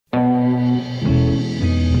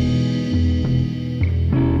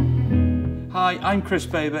Hi, I'm Chris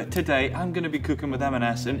Baber. Today I'm going to be cooking with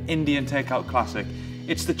M&S, an Indian takeout classic.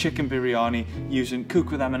 It's the chicken biryani using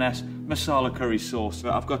Cook With M&S masala curry sauce.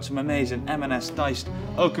 I've got some amazing M&S diced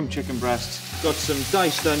Oakham chicken breasts, got some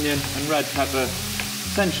diced onion and red pepper,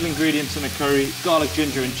 essential ingredients in a curry, garlic,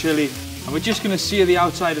 ginger and chilli. And we're just going to sear the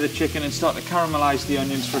outside of the chicken and start to caramelise the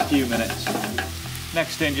onions for a few minutes.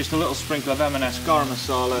 Next in, just a little sprinkle of M&S garam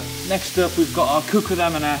masala. Next up, we've got our Cook With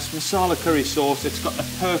M&S masala curry sauce. It's got the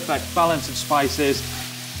perfect balance of spices.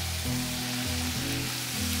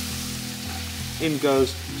 In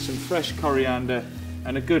goes some fresh coriander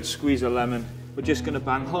and a good squeeze of lemon. We're just going to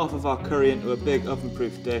bang half of our curry into a big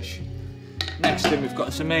oven-proof dish. Next in, we've got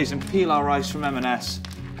this amazing pilau rice from M&S.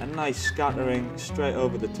 A nice scattering straight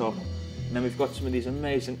over the top. And then we've got some of these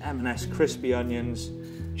amazing M&S crispy onions,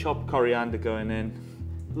 chopped coriander going in,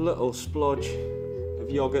 a little splodge of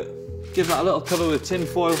yoghurt. Give that a little cover with tin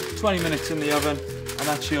foil, 20 minutes in the oven, and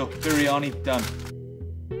that's your biryani done.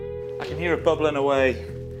 I can hear it bubbling away.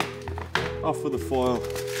 Off with the foil.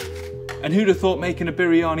 And who'd have thought making a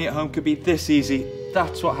biryani at home could be this easy?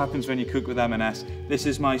 That's what happens when you cook with M&S. This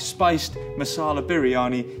is my spiced masala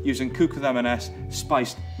biryani using Cook With M&S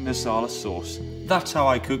spiced masala sauce. That's how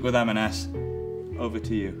I cook with M&S. Over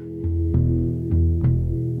to you.